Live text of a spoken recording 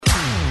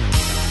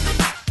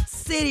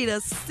city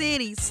to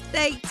city,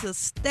 state to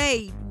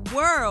state,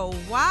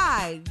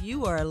 worldwide,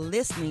 you are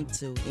listening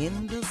to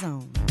In the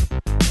Zone.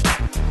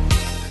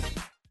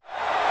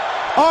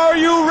 Are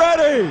you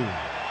ready?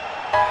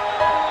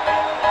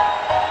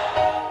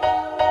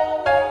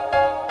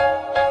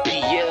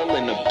 PL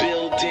in the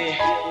building.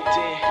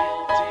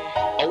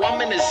 Oh, I'm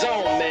in the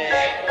zone, man.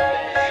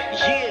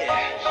 Yeah.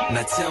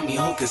 Now tell me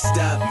who can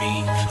stop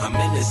me. I'm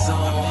in the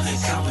zone.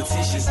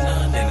 Competition's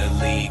none in a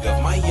league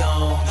of my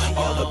own.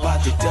 All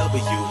about the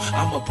W.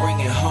 I'ma bring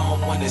it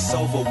home when it's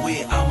over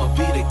with. I'ma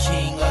be the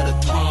king of the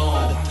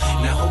throne.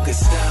 Now who can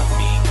stop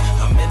me?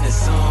 I'm in the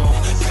zone.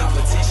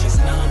 Competition's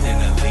none in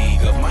a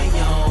league of my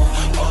own.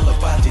 All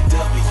about the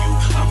W.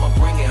 I'ma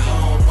bring it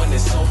home when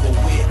it's over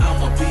with.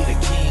 I'ma be the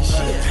king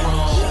of the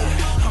throne.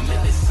 I'm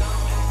in the zone.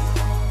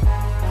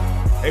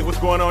 Hey, what's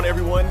going on,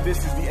 everyone? This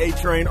is the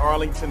A-Train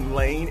Arlington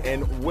Lane,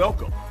 and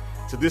welcome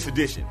to this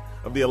edition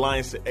of the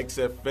Alliance to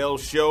XFL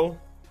show.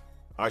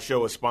 Our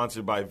show is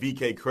sponsored by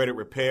VK Credit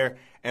Repair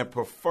and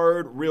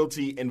Preferred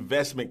Realty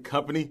Investment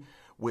Company.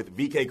 With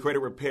VK Credit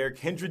Repair,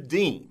 Kendra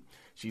Dean.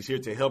 She's here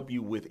to help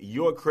you with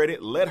your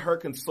credit. Let her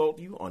consult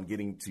you on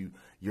getting to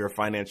your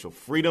financial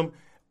freedom.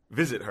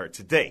 Visit her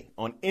today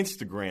on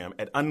Instagram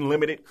at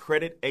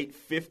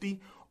UnlimitedCredit850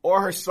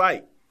 or her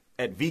site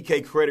at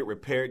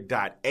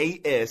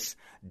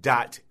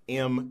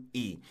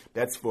vkcreditrepair.as.me.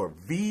 That's for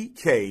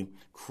VK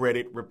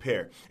Credit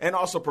Repair. And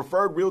also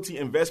Preferred Realty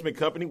Investment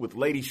Company with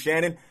Lady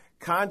Shannon.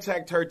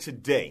 Contact her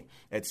today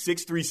at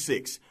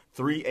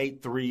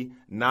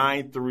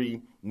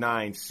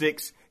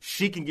 636-383-9396.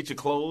 She can get you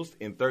closed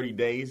in 30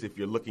 days if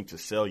you're looking to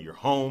sell your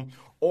home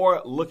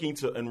or looking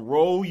to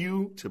enroll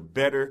you to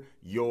better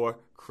your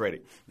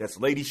credit. That's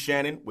Lady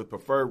Shannon with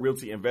Preferred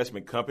Realty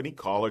Investment Company.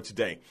 Call her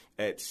today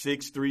at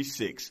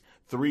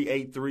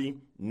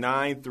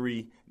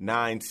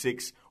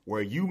 636-383-9396,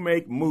 where you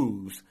make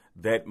moves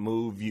that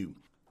move you.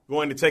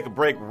 Going to take a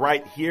break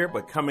right here,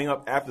 but coming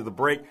up after the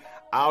break,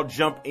 I'll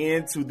jump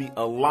into the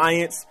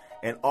Alliance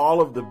and all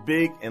of the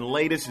big and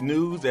latest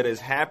news that has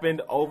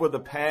happened over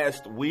the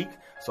past week.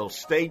 So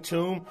stay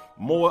tuned.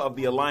 More of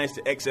the Alliance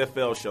to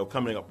XFL show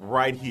coming up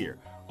right here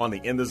on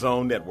the In the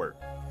Zone Network.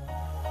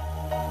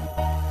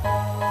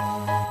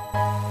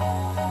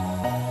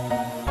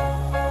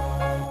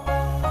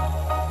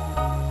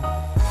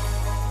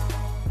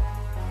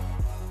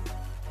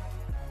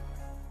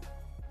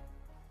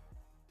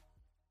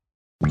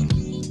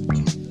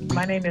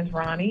 My name is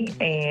Ronnie,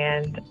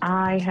 and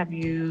I have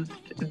used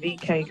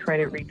VK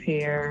Credit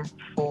Repair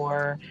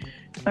for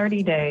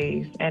 30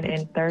 days. And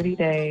in 30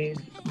 days,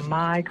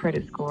 my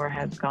credit score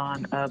has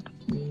gone up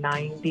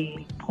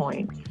 90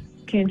 points.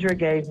 Kendra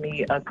gave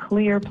me a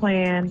clear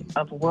plan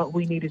of what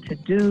we needed to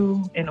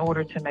do in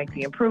order to make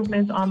the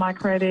improvements on my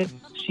credit.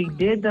 She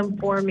did them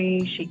for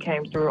me. She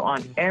came through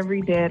on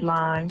every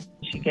deadline.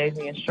 She gave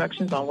me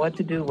instructions on what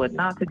to do, what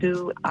not to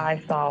do.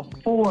 I saw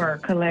 4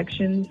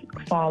 collections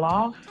fall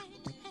off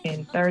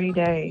in 30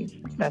 days.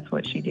 That's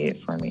what she did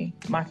for me.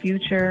 My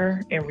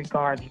future in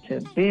regards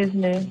to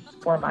business,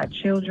 for my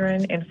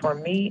children, and for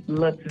me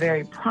looks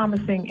very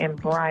promising and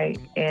bright.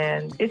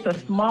 And it's a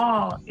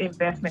small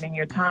investment in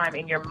your time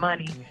and your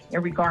money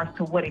in regards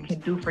to what it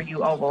can do for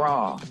you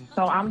overall.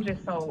 So I'm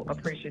just so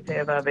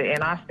appreciative of it.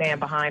 And I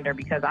stand behind her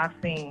because I've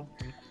seen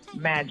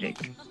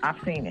magic. I've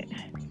seen it.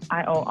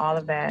 I owe all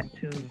of that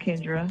to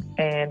Kendra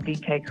and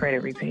VK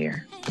Credit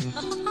Repair.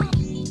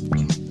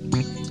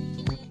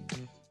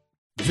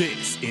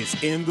 This is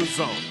In the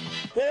Zone.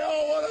 They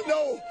all want to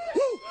know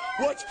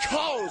what's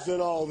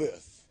causing all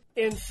this.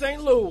 In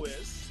St.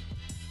 Louis,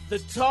 the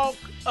talk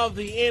of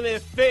the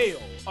NFL,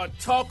 or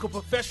talk of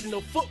professional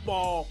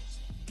football,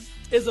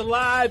 is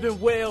alive and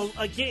well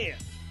again.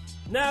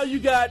 Now you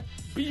got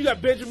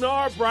Benjamin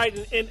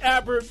Albright and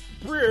Albert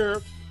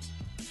Breer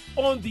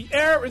on the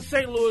air in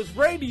St. Louis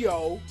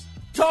radio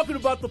talking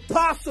about the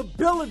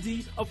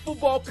possibility of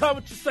football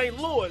coming to St.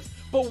 Louis.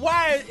 But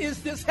why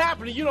is this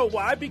happening? You know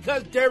why?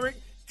 Because Derek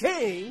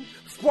King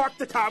sparked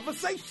the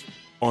conversation.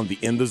 On the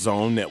In the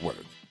Zone Network.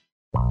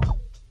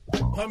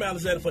 I'm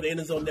Alexander for the In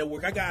the Zone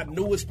Network. I got a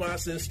newest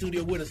sponsor in the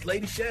studio with us,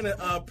 Lady Shannon,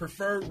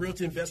 Preferred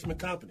Realty Investment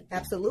Company.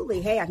 Absolutely.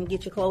 Hey, I can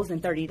get you closed in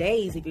 30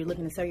 days if you're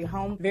looking to sell your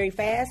home very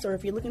fast or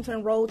if you're looking to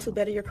enroll to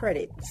better your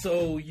credit.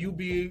 So you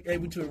be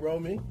able to enroll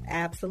me?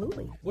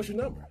 Absolutely. What's your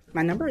number?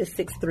 My number is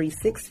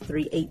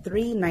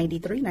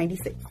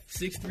 636-383-9396.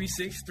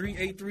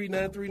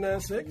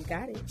 636-383-9396? You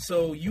got it.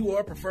 So you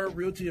are Preferred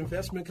Realty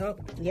Investment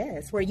Company?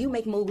 Yes, where you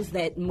make moves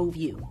that move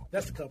you.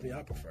 That's the company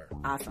I prefer.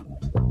 Awesome.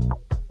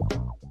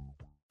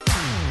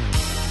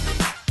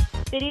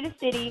 City to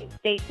city,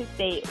 state to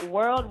state,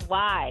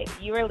 worldwide,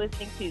 you are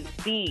listening to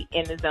the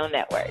In the Zone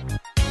Network.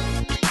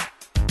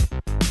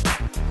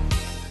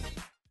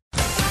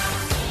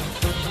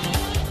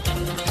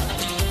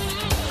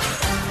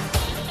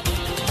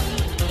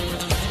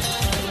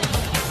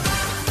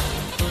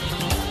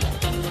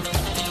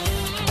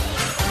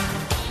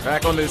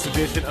 Back on this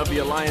edition of the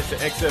Alliance to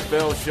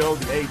XFL show,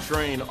 the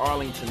A-Train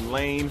Arlington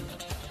Lane.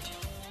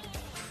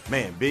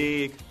 Man,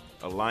 big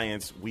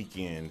Alliance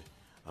weekend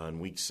in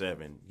Week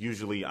 7.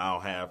 Usually I'll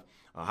have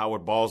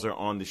Howard Balzer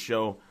on the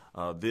show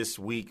this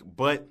week,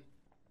 but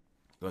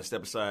I'm going to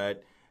step aside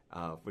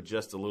for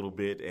just a little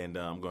bit, and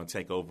I'm going to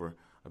take over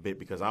a bit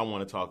because I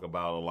want to talk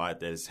about a lot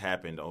that has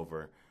happened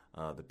over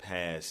the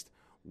past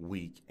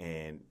week.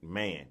 And,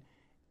 man,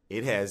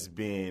 it has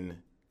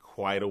been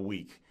quite a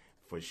week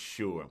for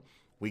sure.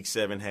 Week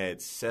 7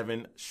 had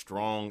 7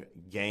 strong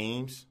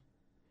games,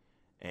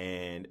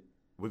 and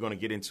we're going to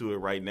get into it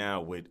right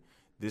now with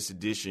this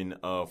edition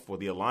of For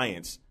the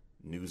Alliance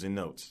News and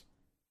Notes.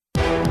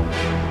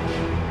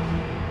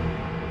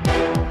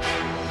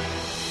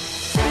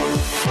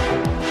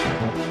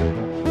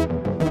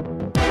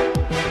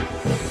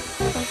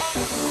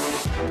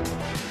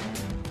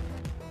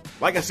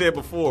 Like I said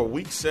before,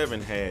 Week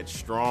 7 had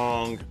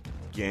strong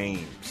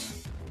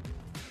games,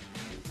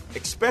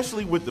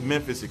 especially with the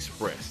Memphis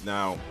Express.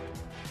 Now,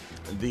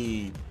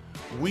 the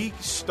week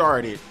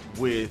started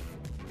with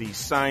the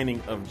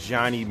signing of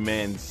Johnny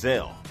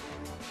Manziel,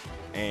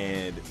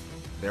 and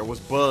there was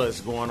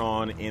buzz going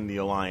on in the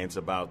Alliance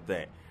about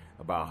that,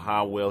 about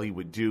how well he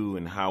would do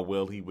and how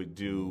well he would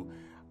do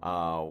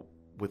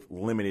with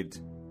limited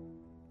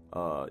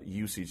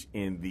usage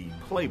in the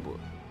playbook.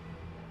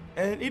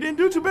 And he didn't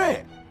do too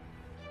bad.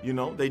 You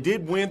know, they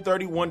did win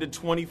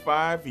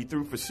 31-25. He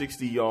threw for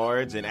 60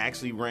 yards and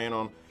actually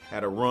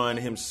had a run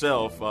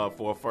himself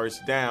for a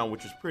first down,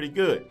 which was pretty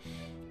good.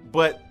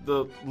 But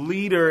the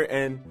leader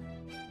and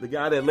the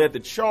guy that led the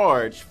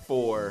charge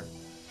for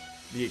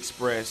the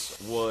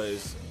Express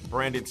was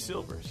Brandon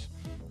Silvers,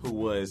 who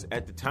was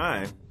at the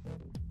time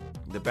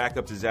the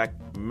backup to Zach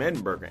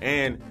Mettenberger.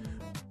 And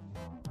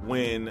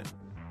when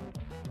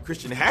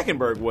Christian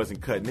Hackenberg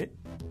wasn't cutting it,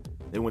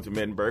 they went to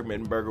Mettenberger.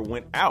 Mettenberger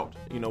went out,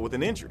 with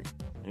an injury.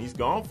 And he's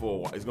gone for a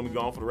while. He's going to be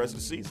gone for the rest of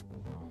the season.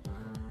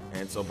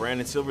 And so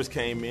Brandon Silvers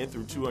came in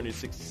through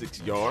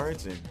 266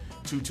 yards and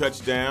 2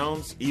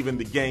 touchdowns, even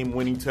the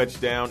game-winning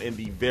touchdown in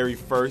the very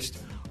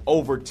first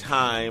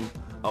overtime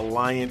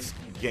Alliance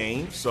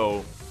game.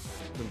 So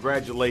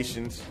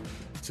congratulations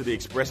to the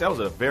Express. That was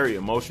a very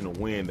emotional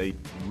win. They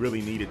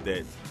really needed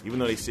that, even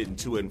though they sit in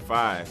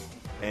 2-5,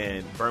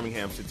 and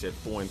Birmingham sits at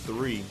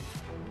 4-3.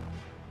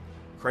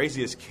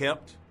 Crazy as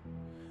kept.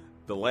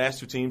 The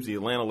last 2 teams, the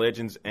Atlanta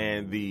Legends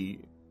and the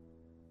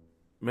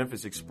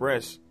Memphis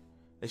Express,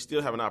 they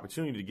still have an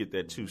opportunity to get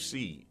that 2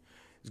 seed.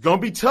 It's going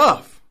to be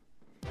tough,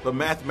 but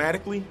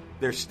mathematically,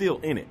 they're still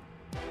in it.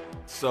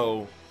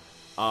 So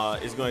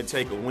it's going to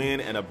take a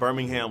win and a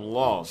Birmingham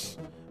loss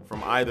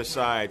from either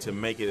side to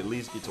make it at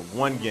least get to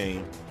 1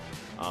 game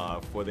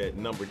for that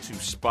number 2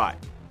 spot.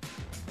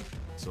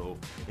 So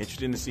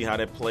interesting to see how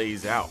that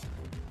plays out.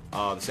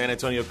 The San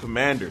Antonio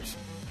Commanders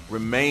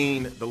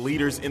remain the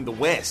leaders in the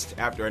West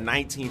after a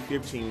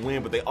 19-15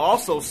 win, but they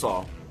also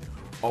saw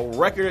a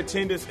record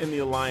attendance in the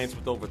Alliance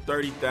with over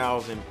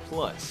 30,000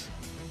 plus.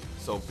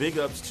 So big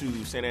ups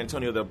to San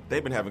Antonio.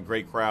 They've been having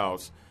great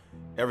crowds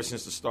ever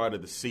since the start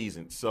of the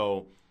season.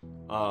 So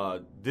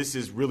this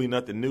is really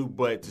nothing new,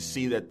 but to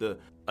see that the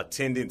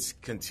attendance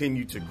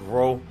continue to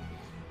grow,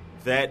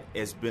 that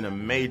has been a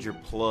major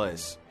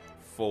plus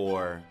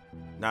for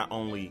not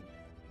only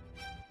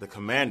the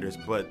Commanders,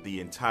 but the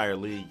entire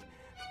league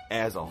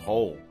as a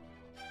whole.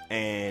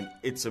 And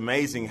it's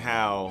amazing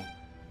how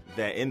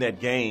that in that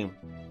game,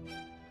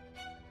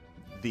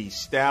 the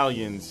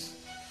Stallions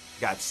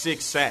got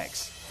 6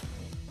 sacks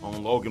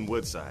on Logan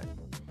Woodside.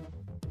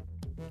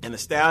 And the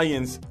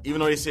Stallions, even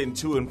though they're sitting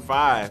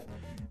 2-5,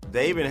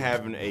 they've been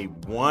having a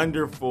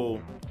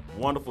wonderful,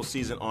 wonderful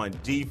season on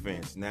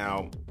defense.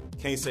 Now,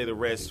 can't say the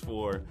rest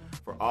for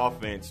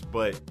offense,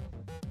 but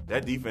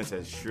that defense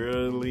has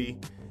surely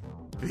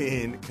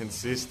been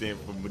consistent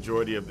for the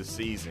majority of the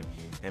season.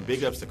 And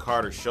big ups to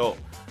Carter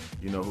Schultz,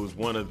 who's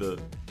one of the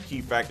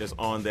key factors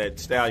on that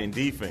Stallion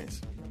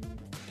defense.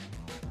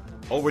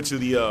 Over to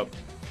the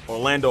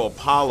Orlando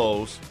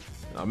Apollos.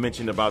 I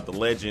mentioned about the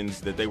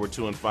Legends that they were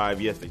 2-5.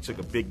 Yes, they took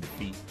a big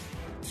defeat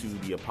to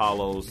the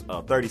Apollos,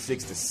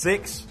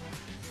 36-6.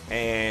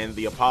 And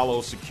the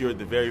Apollos secured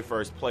the very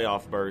first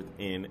playoff berth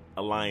in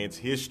Alliance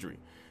history.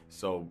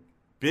 So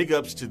big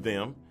ups to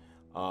them.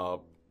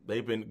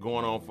 They've been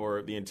going on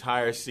for the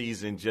entire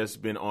season,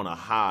 just been on a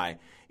high.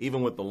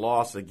 Even with the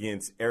loss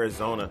against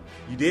Arizona,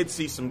 you did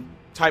see some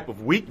type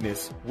of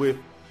weakness with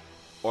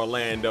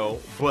Orlando,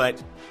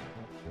 but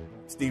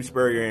Steve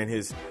Spurrier and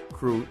his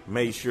crew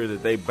made sure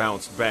that they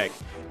bounced back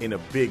in a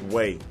big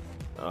way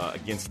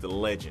against the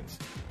Legends.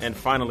 And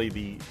finally,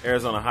 the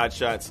Arizona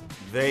Hotshots,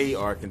 they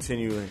are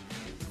continuing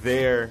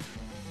their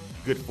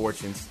good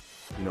fortunes.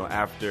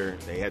 After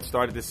they had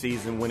started the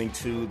season winning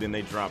 2, then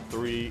they dropped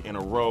 3 in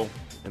a row,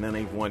 and then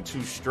they've won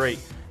 2 straight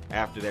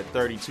after that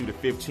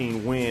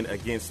 32-15 win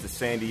against the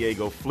San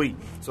Diego Fleet.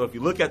 So if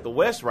you look at the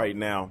West right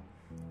now,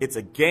 it's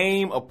a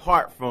game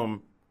apart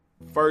from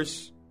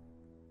 1st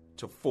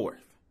to 4th.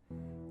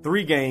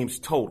 3 games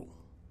total.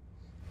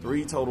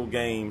 3 total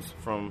games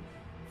from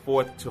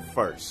 4th to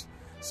 1st.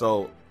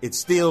 So it's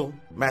still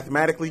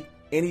mathematically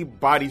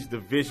anybody's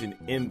division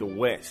in the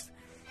West.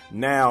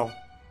 Now,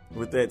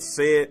 with that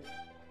said,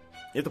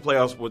 if the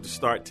playoffs were to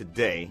start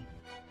today,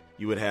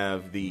 you would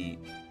have the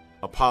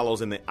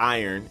Apollos and the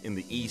Iron in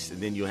the East,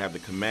 and then you'll have the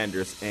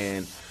Commanders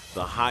and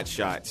the Hot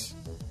Shots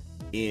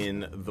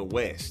in the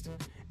West.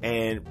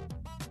 And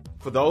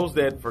for those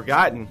that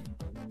forgotten,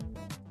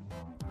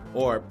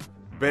 or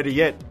better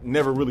yet,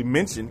 never really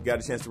mentioned,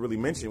 got a chance to really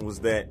mention, was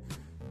that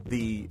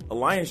the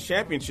Alliance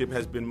Championship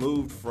has been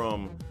moved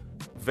from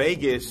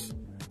Vegas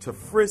to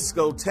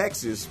Frisco,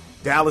 Texas,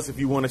 Dallas, if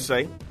you want to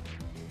say.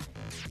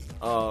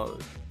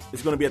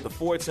 It's going to be at the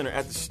Ford Center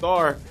at the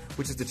Star,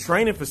 which is the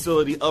training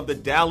facility of the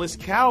Dallas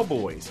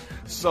Cowboys.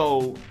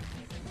 So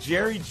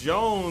Jerry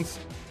Jones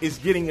is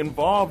getting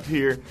involved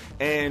here,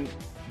 and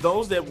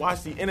those that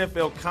watch the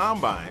NFL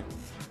Combine,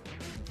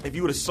 if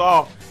you would have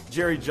saw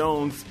Jerry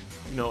Jones,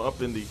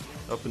 up in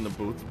the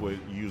booth,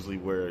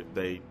 where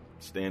they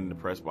stand in the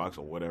press box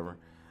or whatever,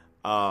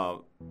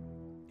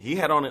 he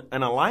had on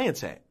an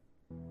Alliance hat.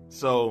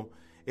 So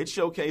it's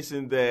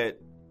showcasing that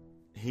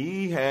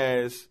he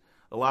has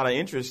a lot of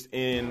interest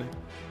in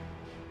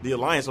the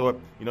Alliance, or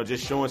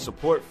just showing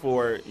support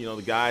for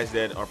the guys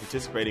that are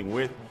participating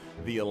with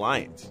the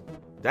Alliance.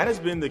 That has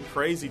been the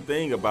crazy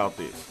thing about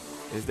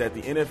this, is that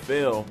the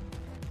NFL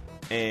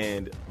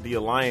and the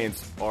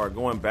Alliance are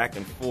going back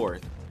and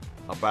forth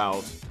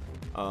about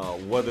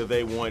whether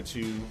they want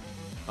to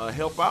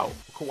help out,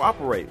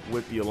 cooperate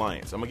with the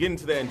Alliance. I'm going to get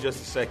into that in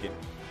just a second,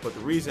 but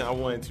the reason I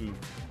wanted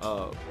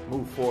to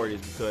move forward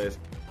is because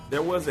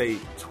there was a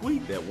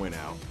tweet that went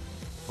out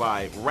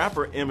by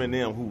rapper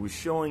Eminem, who was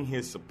showing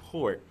his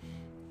support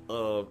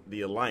of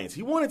the Alliance.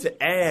 He wanted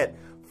to add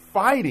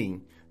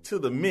fighting to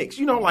the mix,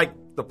 like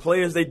the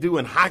players they do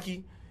in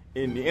hockey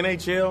in the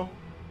NHL.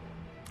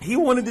 He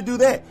wanted to do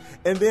that.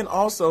 And then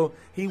also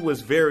he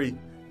was very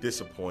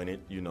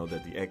disappointed,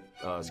 that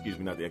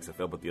not the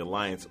XFL, but the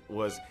Alliance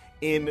was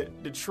in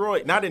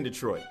Detroit, not in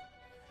Detroit.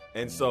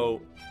 And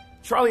so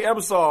Charlie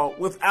Ebersol,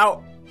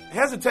 without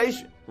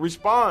hesitation,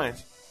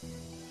 responds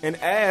and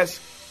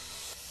asks,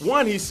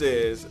 he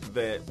says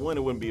that, it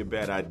wouldn't be a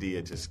bad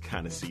idea to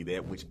kind of see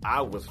that, which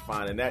I was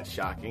finding that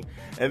shocking.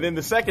 And then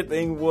the second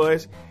thing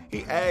was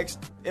he asked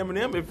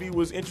Eminem if he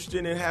was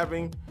interested in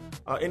having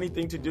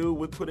anything to do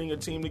with putting a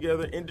team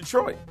together in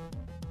Detroit.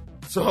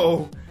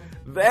 So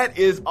that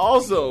is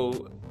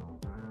also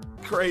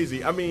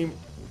crazy. I mean,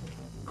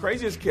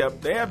 crazy as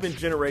kept, they have been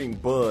generating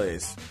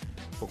buzz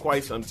for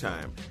quite some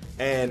time.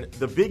 And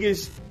the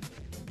biggest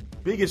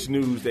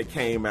news that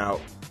came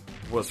out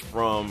was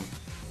from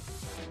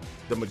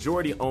the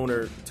majority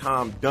owner,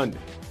 Tom Dundon.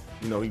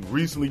 He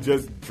recently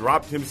just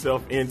dropped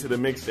himself into the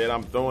mix, said,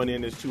 I'm throwing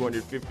in this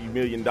 $250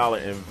 million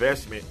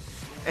investment.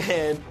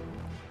 And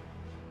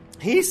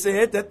he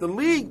said that the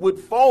league would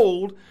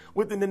fold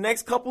within the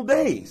next couple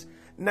days.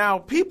 Now,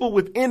 people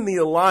within the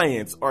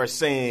Alliance are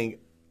saying,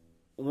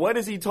 what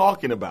is he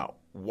talking about?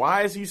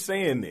 Why is he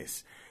saying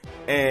this?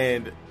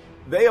 And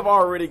they have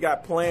already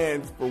got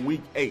plans for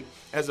Week 8.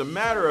 As a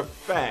matter of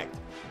fact,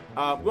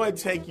 I'm going to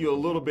take you a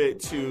little bit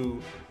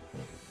to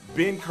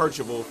Ben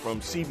Kercheval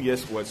from CBS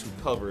Sports, who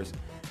covers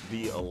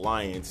the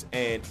Alliance.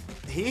 And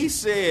he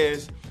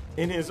says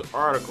in his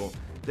article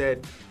that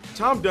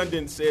Tom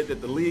Dundon said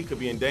that the league could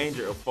be in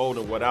danger of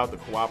folding without the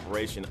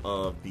cooperation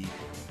of the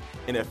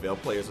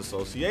NFL Players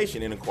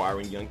Association in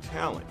acquiring young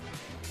talent.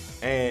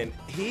 And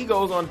he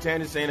goes on a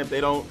tangent saying if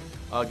they don't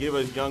give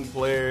us young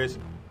players,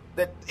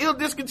 that it'll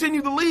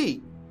discontinue the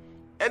league.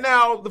 And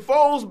now the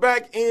folks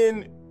back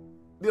in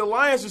the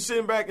Alliance are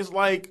sitting back, it's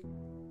like,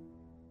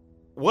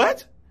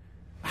 what?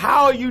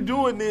 How are you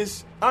doing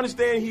this? I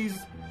understand he's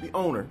the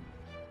owner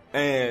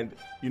and,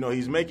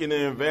 he's making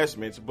the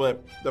investments,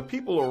 but the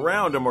people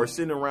around him are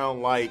sitting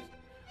around like,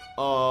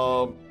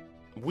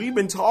 we've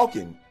been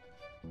talking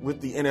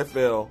with the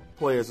NFL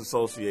Players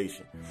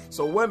Association.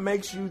 So what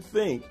makes you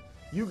think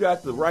you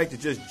got the right to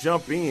just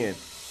jump in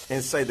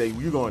and say that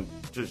you're going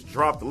to just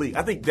drop the league?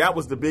 I think that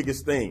was the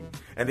biggest thing.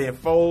 And then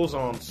Foles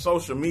on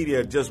social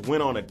media just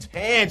went on a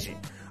tangent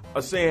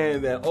of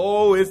saying that,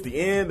 it's the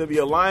end of the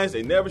Alliance.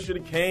 They never should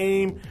have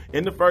came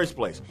in the first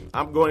place.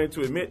 I'm going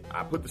to admit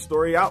I put the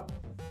story out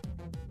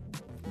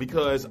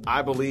because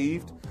I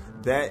believed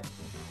that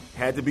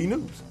had to be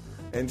news.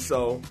 And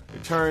so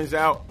it turns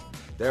out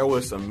there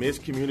was some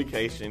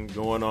miscommunication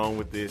going on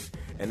with this,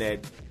 and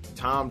that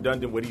Tom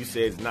Dundon, what he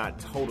said, is not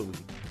totally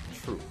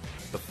true.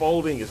 The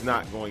folding is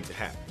not going to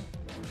happen.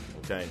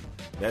 Okay?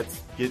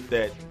 Let's get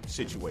that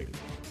situated.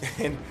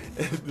 And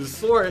the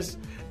source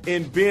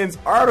in Ben's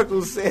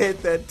article said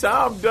that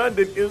Tom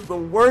Dundon is the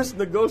worst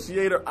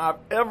negotiator I've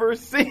ever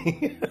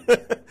seen.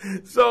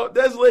 So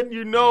that's letting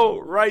you know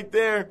right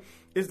there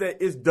is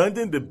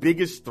Dundon the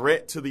biggest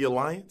threat to the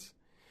Alliance?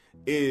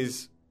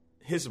 Is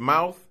his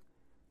mouth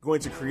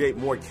going to create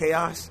more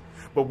chaos?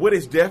 But what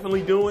it's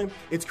definitely doing,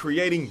 it's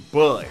creating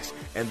buzz.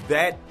 And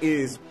that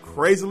is,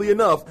 crazily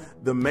enough,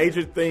 the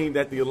major thing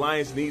that the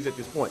Alliance needs at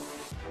this point.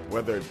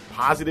 Whether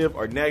positive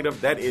or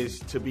negative, that is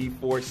to be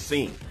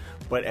foreseen.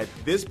 But at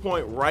this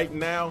point right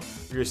now,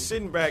 you're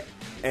sitting back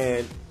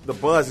and the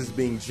buzz is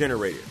being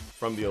generated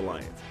from the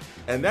Alliance.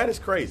 And that is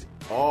crazy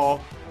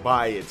all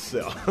by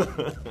itself.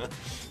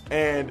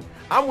 And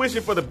I'm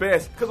wishing for the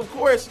best because, of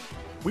course,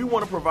 We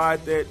want to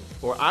provide that,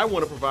 or I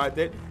want to provide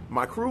that.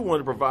 My crew want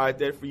to provide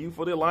that for you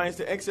for the Alliance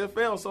to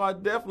XFL. So I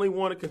definitely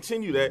want to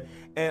continue that.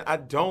 And I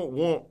don't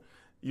want,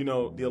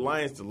 the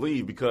Alliance to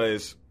leave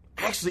because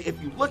actually,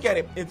 if you look at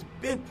it, it's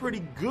been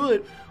pretty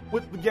good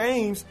with the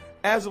games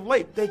as of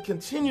late. They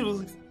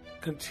continually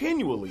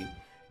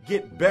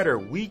get better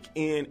week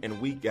in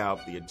and week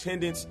out. The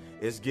attendance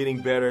is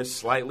getting better,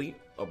 slightly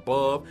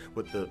above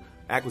with the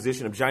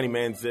acquisition of Johnny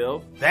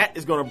Manziel. That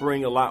is going to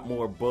bring a lot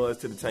more buzz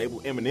to the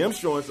table. Eminem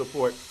showing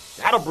support,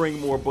 that'll bring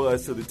more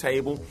buzz to the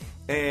table.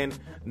 And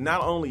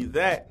not only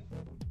that,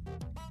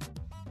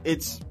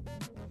 it's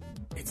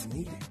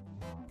needed.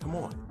 Come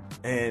on.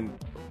 And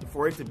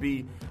for it to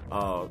be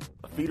a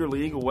feeder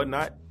league or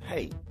whatnot,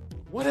 hey,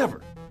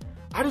 whatever.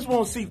 I just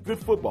want to see good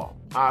football.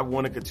 I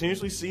want to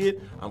continuously see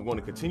it. I'm going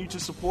to continue to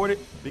support it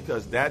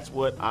because that's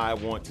what I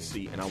want to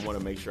see, and I want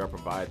to make sure I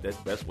provide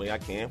that best way I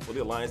can for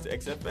the Alliance to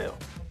XFL.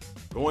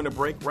 Going to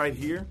break right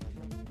here.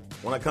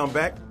 When I come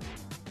back,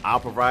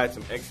 I'll provide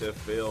some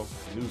XFL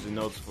news and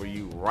notes for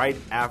you right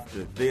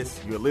after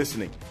this. You're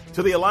listening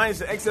to the Alliance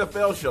to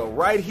XFL show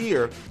right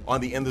here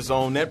on the In the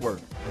Zone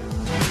Network.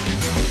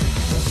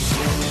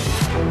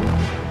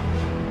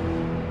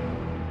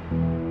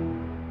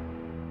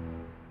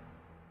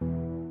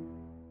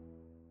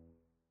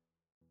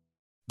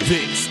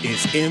 This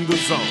is In the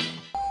Zone.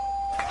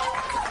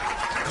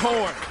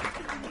 Corn.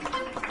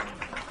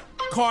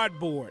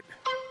 Cardboard.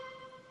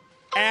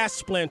 Ass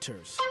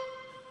splinters.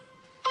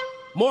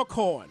 More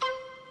corn.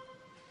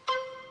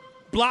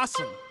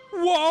 Blossom.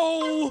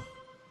 Whoa!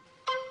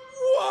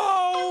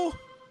 Whoa!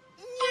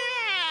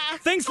 Yeah!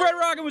 Things Fred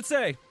Roggin would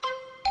say.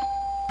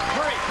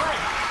 Hurry.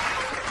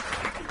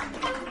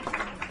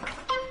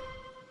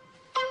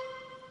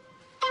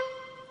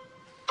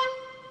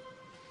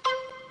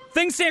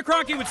 Things Sam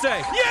Kroenke would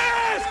say.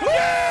 Yes!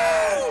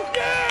 Yes!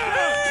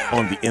 Yeah!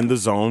 On the In the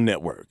Zone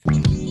Network.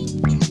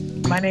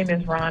 My name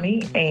is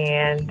Ronnie,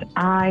 and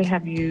I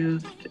have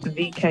used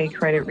VK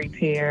Credit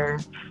Repair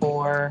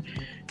for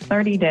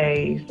 30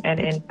 days. And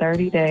in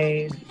 30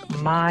 days,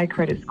 my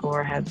credit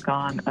score has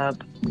gone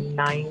up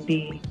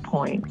 90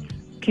 points.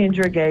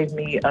 Kendra gave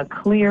me a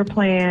clear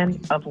plan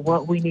of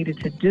what we needed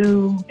to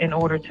do in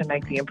order to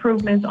make the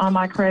improvements on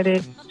my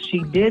credit. She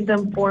did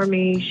them for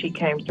me. She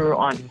came through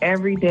on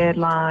every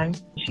deadline.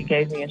 She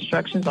gave me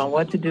instructions on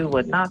what to do,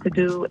 what not to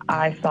do.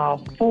 I saw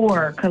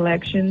 4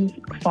 collections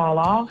fall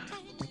off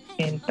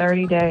in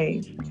 30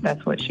 days.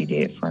 That's what she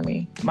did for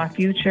me. My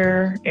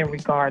future in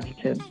regards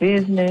to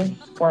business,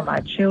 for my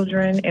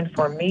children, and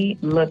for me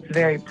looks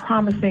very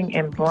promising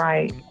and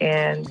bright.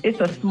 And it's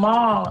a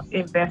small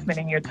investment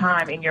in your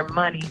time and your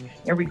money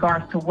in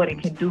regards to what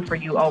it can do for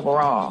you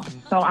overall.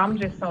 So I'm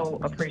just so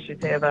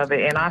appreciative of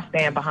it. And I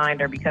stand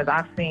behind her because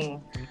I've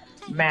seen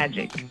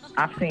magic.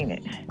 I've seen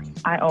it.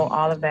 I owe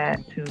all of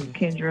that to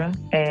Kendra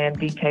and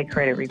VK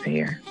Credit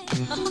Repair.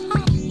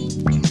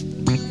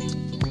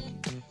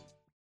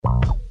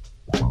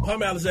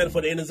 I'm Alexander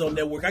for the In the Zone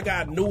Network. I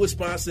got newest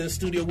sponsor in the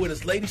studio with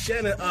us, Lady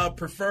Shannon,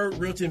 Preferred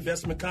Realty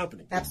Investment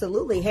Company.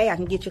 Absolutely. Hey, I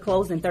can get you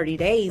closed in 30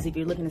 days if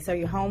you're looking to sell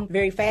your home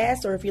very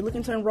fast or if you're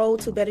looking to enroll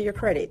to better your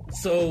credit.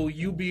 So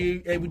you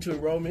be able to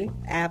enroll me?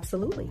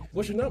 Absolutely.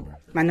 What's your number?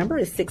 My number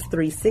is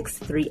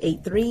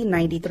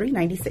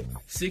 636-383-9396.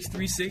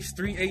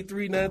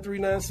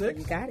 636-383-9396?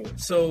 You got it.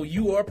 So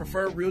you are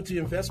Preferred Realty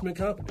Investment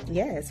Company?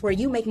 Yes, where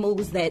you make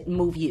moves that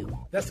move you.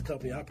 That's the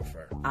company I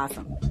prefer.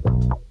 Awesome.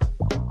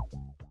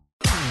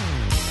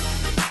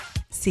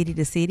 City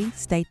to city,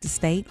 state to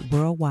state,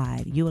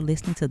 worldwide. You are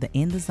listening to the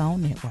In the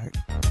Zone Network.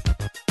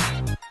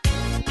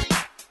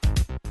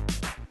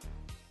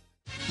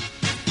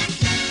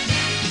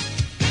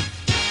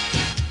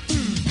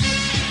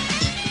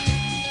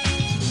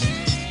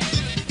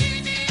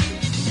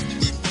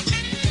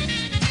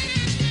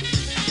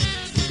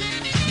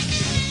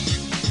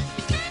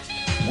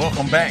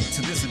 Welcome back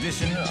to this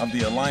edition of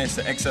the Alliance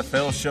to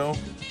XFL show.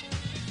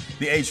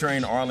 The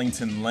A-Train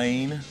Arlington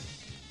Lane.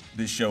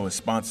 This show is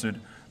sponsored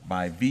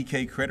by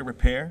VK Credit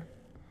Repair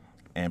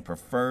and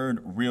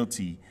Preferred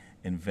Realty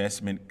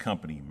Investment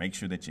Company. Make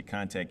sure that you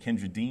contact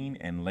Kendra Dean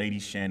and Lady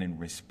Shannon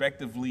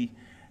respectively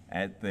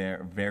at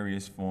their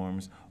various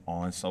forms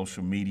on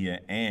social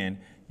media, and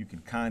you can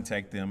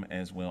contact them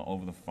as well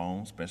over the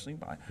phone, especially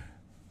by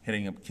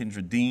hitting up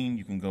Kendra Dean.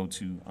 You can go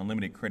to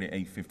Unlimited Credit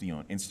 850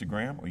 on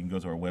Instagram, or you can go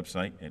to our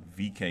website at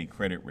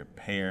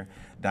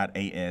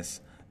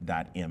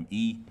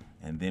vkcreditrepair.as.me.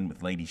 And then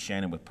with Lady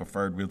Shannon with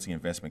Preferred Realty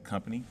Investment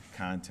Company,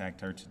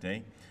 contact her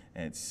today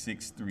at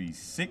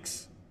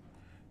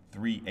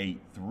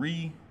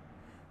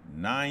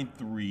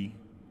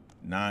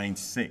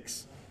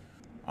 636-383-9396.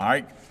 All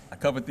right, I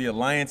covered the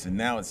Alliance, and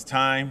now it's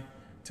time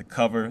to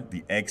cover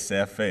the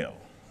XFL.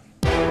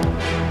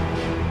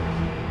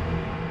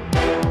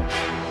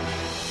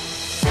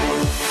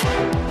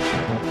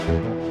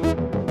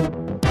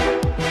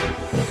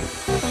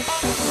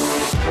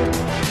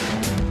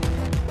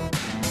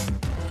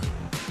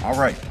 All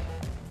right,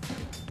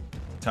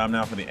 time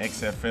now for the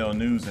XFL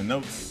news and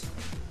notes.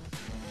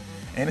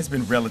 And it's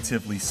been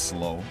relatively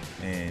slow,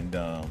 and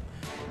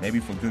maybe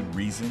for good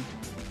reason.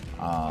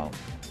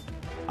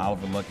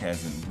 Oliver Luck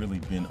hasn't really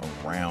been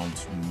around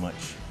too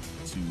much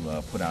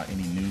to put out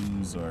any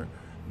news, or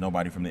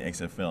nobody from the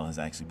XFL has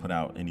actually put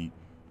out any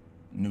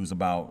news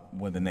about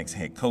whether the next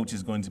head coach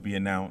is going to be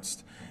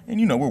announced. And,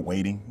 we're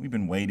waiting. We've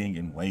been waiting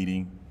and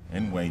waiting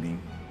and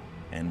waiting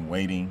and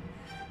waiting.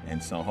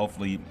 And so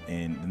hopefully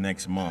in the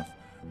next month,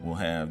 we'll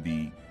have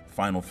the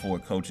final 4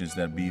 coaches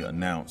that be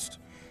announced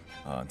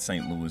in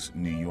St. Louis,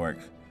 New York,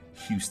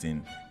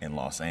 Houston, and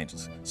Los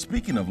Angeles.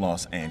 Speaking of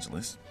Los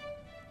Angeles,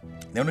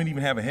 they don't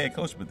even have a head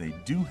coach, but they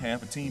do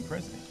have a team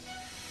president.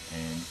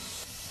 And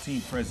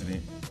team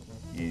president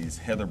is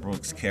Heather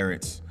Brooks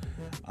Carrots.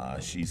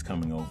 She's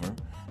coming over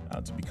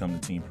to become the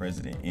team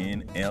president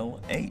in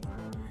L.A.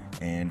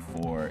 And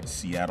for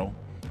Seattle,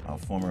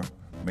 former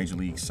Major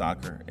League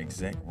Soccer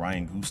exec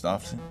Ryan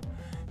Gustafson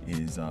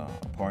is a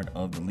part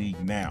of the league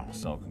now.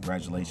 So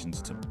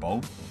congratulations to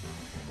both.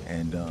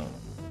 And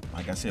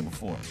like I said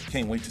before,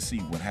 can't wait to see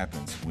what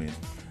happens with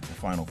the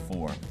final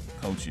 4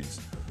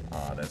 coaches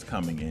that's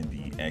coming in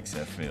the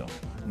XFL.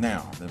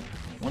 Now,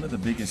 one of the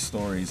biggest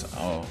stories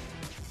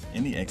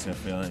in the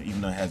XFL,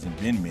 even though it hasn't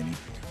been many,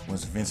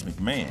 was Vince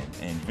McMahon.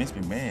 And Vince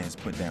McMahon has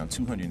put down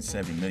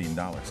 $270 million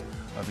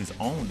of his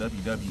own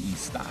WWE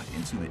stock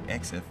into the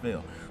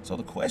XFL. So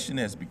the question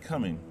that's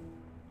becoming,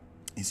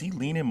 is he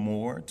leaning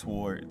more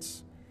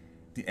towards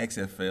the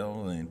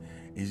XFL, and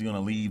is he going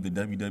to leave the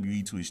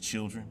WWE to his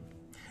children?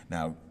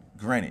 Now,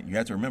 granted, you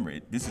have to remember,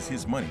 this is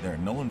his money. There are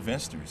no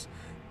investors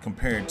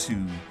compared to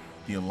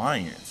the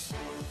Alliance.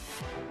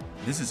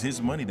 This is his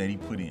money that he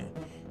put in.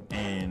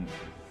 And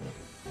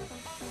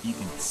you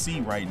can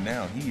see right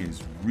now he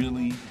is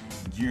really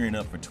gearing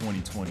up for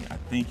 2020. I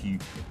think he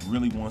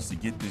really wants to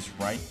get this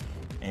right.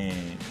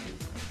 And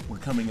we're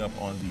coming up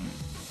on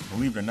the,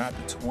 believe it or not,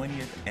 the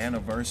 20th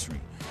anniversary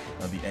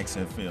of the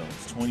XFL.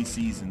 20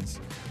 seasons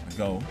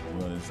ago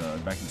was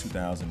back in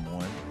 2001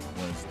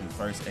 was the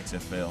first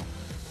XFL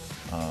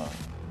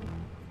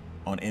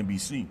on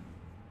NBC.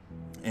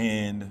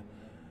 And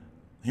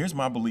here's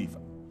my belief.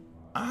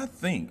 I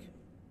think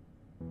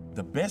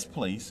the best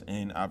place,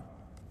 and I've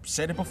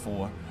said it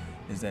before,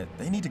 is that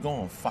they need to go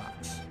on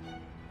Fox.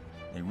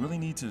 They really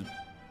need to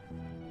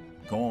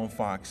go on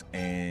Fox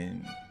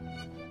and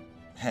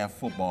have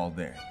football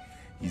there.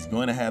 He's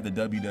going to have the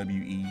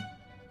WWE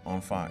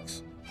on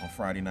Fox on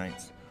Friday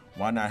nights.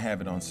 Why not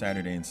have it on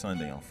Saturday and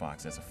Sunday on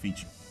Fox as a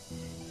feature?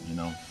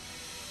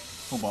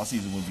 Football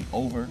season will be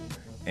over,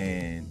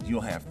 and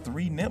you'll have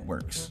 3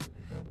 networks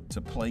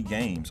to play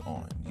games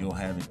on. You'll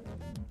have it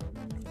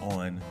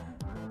on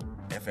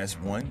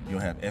FS1, you'll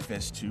have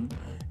FS2,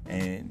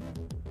 and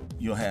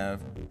you'll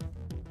have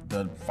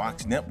the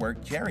Fox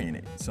network carrying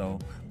it. So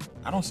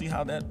I don't see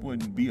how that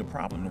would be a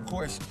problem. Of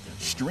course,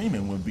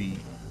 streaming would be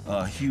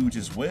huge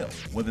as well,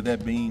 whether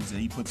that means that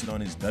he puts it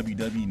on his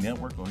WWE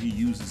network or he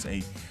uses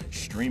a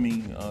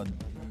streaming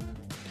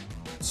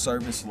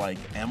service like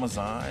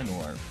Amazon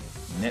or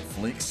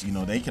Netflix.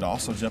 They could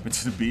also jump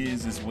into the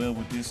biz as well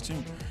with this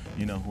too.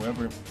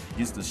 Whoever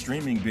gets the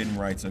streaming bidding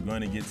rights are going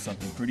to get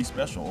something pretty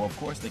special. Or of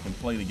course they can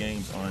play the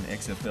games on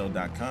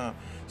XFL.com,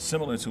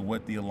 similar to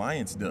what the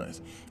Alliance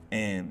does.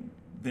 And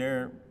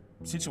their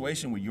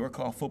situation with Your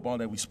Call Football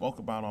that we spoke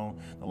about on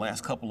the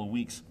last couple of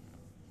weeks,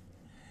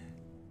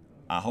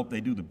 I hope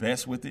they do the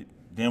best with it.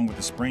 Then with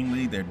the Spring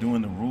League, they're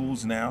doing the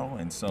rules now,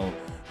 and so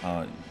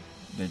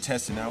they're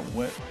testing out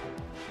what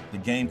the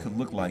game could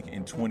look like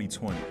in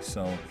 2020.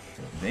 So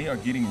they are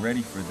getting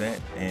ready for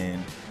that,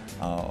 and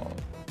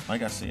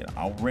like I said,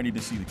 I'm ready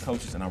to see the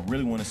coaches, and I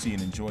really want to see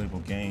an enjoyable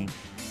game.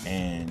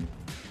 And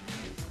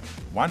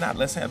why not?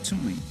 Let's have 2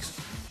 leagues.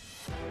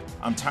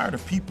 I'm tired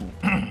of people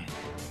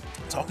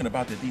talking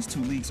about that these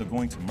 2 leagues are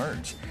going to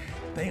merge.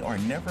 They are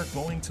never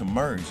going to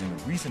merge, and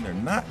the reason they're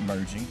not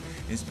merging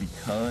is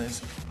because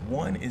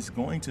one is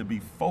going to be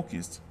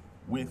focused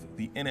with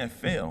the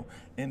NFL,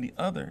 and the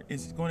other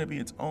is going to be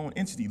its own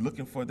entity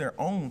looking for their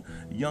own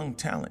young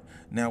talent.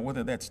 Now,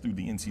 whether that's through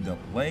the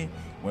NCAA,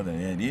 whether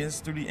it is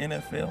through the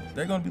NFL,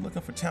 they're going to be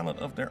looking for talent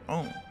of their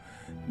own.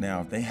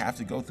 Now, if they have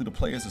to go through the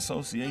Players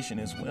Association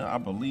as well, I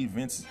believe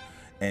Vince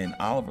and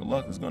Oliver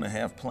Luck is going to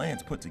have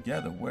plans put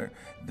together where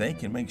they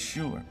can make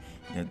sure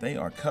that they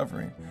are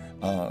covering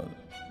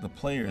the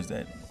players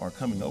that are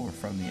coming over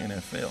from the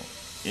NFL,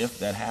 if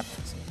that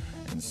happens.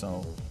 And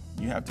so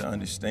you have to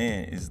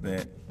understand is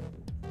that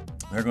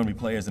there are going to be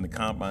players in the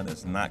combine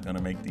that's not going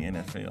to make the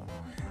NFL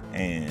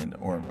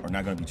or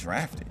not going to be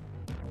drafted.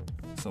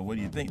 So what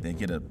do you think? They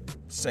get a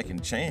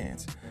second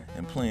chance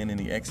in playing in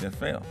the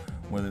XFL.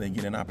 Whether they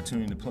get an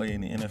opportunity to play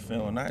in the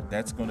NFL or not,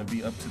 that's going to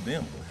be up to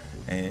them.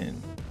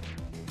 And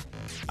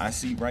I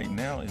see right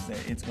now is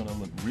that it's going to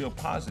look real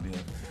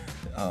positive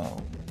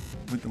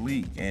with the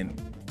league. And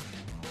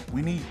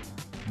we need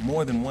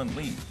more than one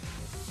league.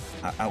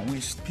 I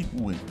wish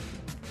people would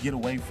get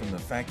away from the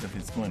fact that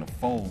it's going to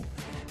fold.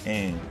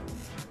 And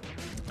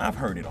I've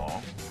heard it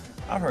all.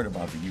 I've heard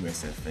about the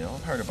USFL.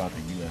 I've heard about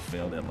the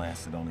UFL that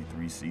lasted only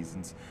 3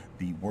 seasons,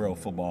 the World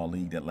Football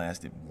League that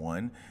lasted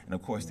 1, and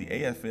of course the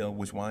AFL,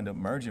 which wound up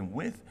merging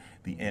with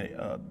the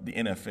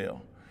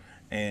NFL.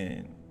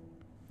 And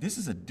this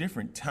is a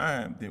different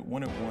time than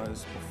when it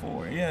was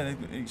before. Yeah,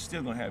 they're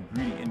still going to have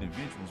greedy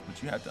individuals,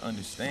 but you have to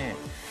understand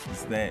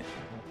is that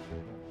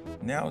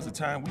now is the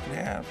time we can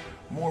have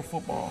more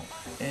football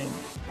and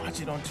watch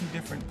it on 2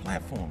 different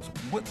platforms.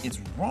 What is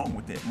wrong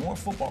with that? More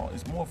football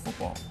is more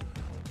football.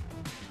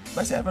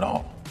 Let's have it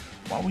all.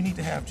 Why we need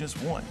to have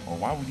just one, or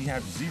why would we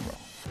have 0?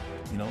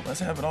 Let's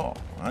have it all.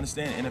 I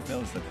understand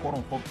NFL is the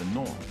quote-unquote the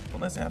norm,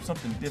 but let's have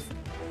something different,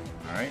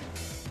 all right?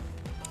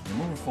 And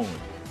moving forward.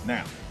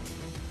 Now,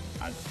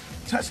 I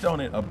touched on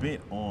it a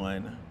bit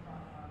on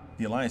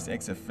the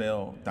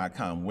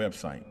AllianceXFL.com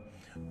website,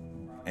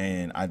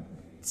 and I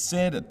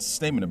said a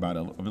statement about it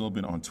a little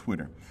bit on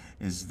Twitter,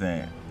 is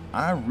that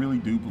I really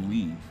do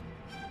believe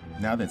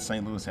now that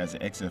St. Louis has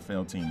an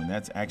XFL team, and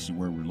that's actually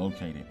where we're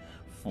located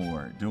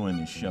for doing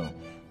this show,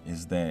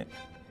 is that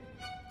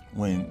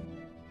when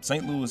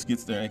St. Louis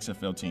gets their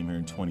XFL team here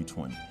in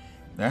 2020,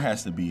 there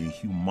has to be a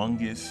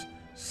humongous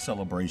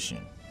celebration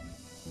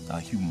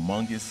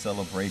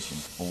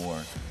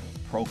for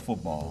pro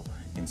football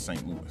in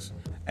St. Louis.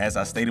 As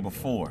I stated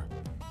before,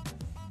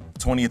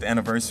 20th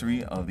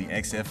anniversary of the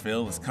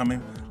XFL is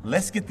coming.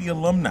 Let's get the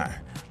alumni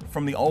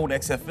from the old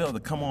XFL to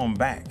come on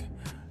back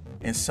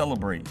and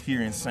celebrate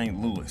here in St.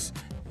 Louis.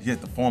 Get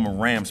the former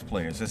Rams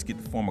players. Let's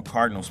get the former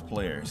Cardinals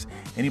players.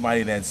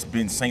 Anybody that's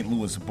been St.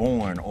 Louis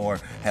born or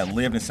had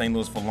lived in St.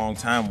 Louis for a long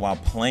time while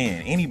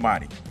playing.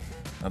 Anybody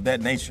of that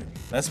nature.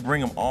 Let's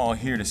bring them all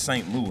here to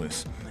St.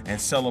 Louis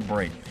and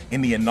celebrate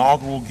in the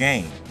inaugural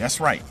game. That's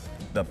right.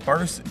 The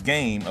first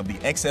game of the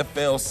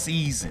XFL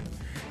season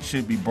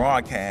should be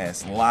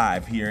broadcast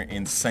live here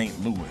in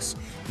St. Louis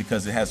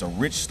because it has a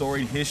rich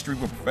storied history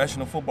with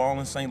professional football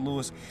in St.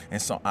 Louis. And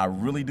so I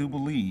really do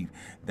believe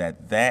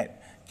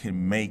that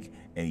can make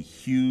a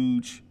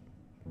huge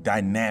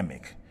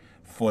dynamic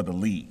for the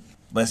league.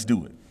 Let's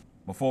do it.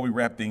 Before we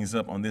wrap things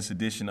up on this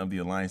edition of the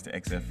Alliance to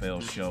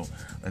XFL show,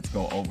 let's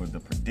go over the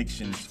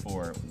predictions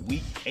for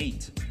Week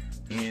 8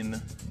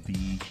 in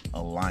the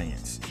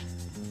Alliance.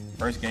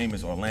 First game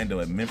is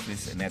Orlando at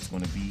Memphis, and that's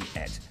going to be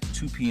at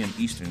 2 p.m.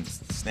 Eastern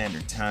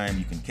Standard Time.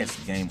 You can catch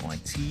the game on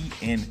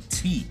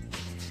TNT.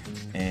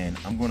 And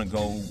I'm going to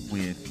go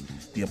with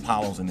the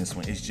Apollos in this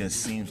one. It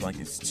just seems like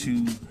it's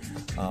too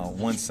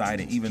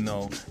one-sided, even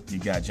though you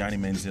got Johnny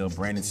Manziel,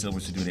 Brandon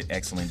Silvers who did an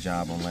excellent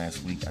job on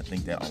last week. I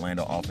think that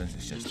Orlando offense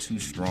is just too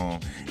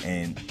strong,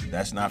 and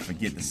let's not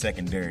forget the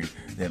secondary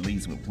that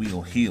leads with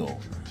Will Hill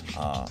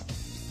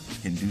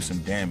can do some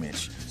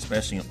damage,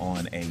 especially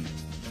on a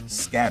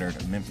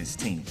scattered Memphis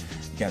team.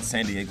 You got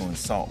San Diego and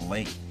Salt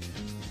Lake.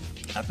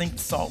 I think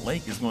Salt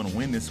Lake is going to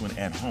win this one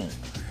at home.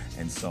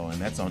 And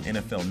that's on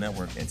NFL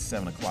Network at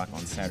 7 o'clock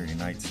on Saturday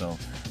night. So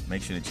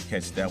make sure that you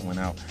catch that one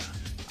out.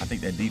 I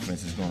think that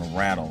defense is going to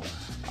rattle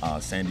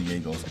San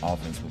Diego's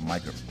offense with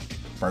Micah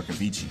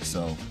Bercovici.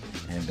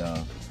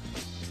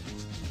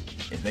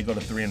 If they go to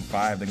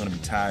 3-5, they're going to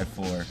be tied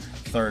for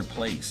 3rd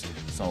place.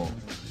 So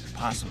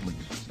possibly,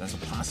 that's a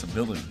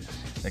possibility.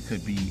 That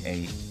could be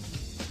a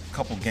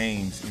couple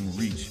games in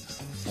reach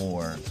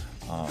for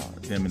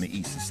them in the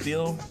East. It's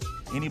still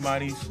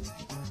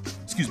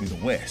the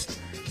West.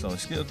 So it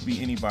still could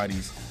be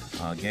anybody's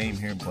game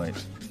here, but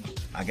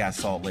I got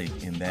Salt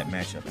Lake in that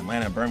matchup.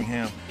 Atlanta and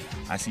Birmingham,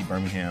 I see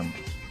Birmingham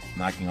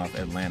knocking off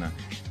Atlanta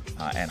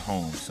at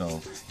home.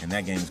 And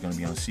that game is going to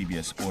be on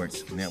CBS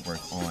Sports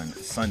Network on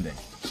Sunday.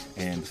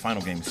 And the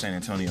final game is San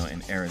Antonio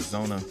and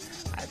Arizona.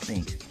 I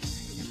think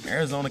if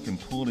Arizona can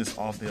pull this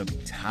off, they'll be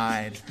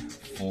tied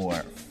for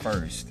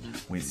first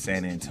with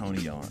San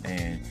Antonio.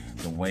 And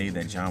the way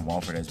that John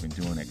Wolford has been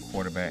doing at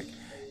quarterback,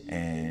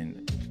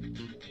 and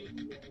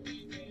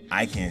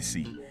I can't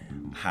see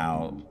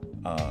how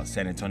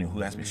San Antonio,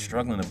 who has been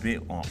struggling a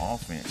bit on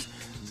offense,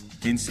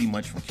 didn't see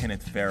much from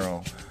Kenneth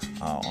Farrell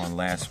on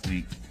last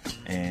week.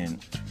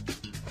 And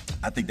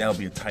I think that'll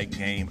be a tight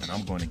game, and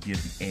I'm going to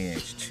give the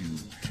edge to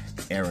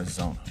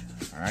Arizona.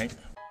 All right?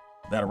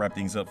 That'll wrap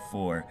things up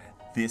for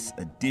this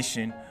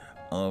edition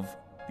of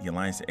the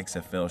Alliance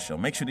XFL show.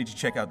 Make sure that you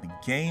check out the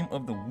game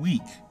of the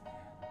week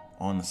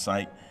on the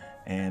site.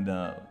 And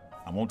I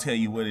won't tell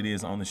you what it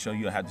is on the show.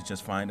 You'll have to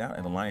just find out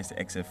at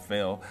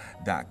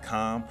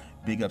AllianceXFL.com.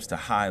 Big ups to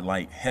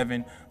Highlight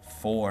Heaven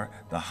for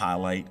the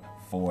highlight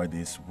for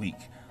this week.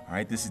 All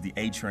right, this is the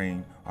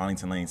A-Train,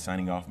 Arlington Lane,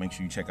 signing off. Make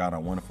sure you check out our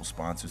wonderful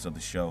sponsors of the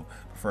show,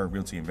 Preferred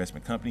Realty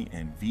Investment Company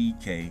and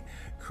VK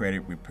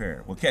Credit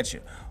Repair. We'll catch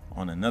you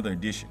on another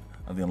edition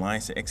of the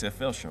Alliance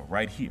XFL show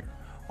right here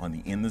on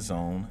the In the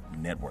Zone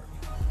Network.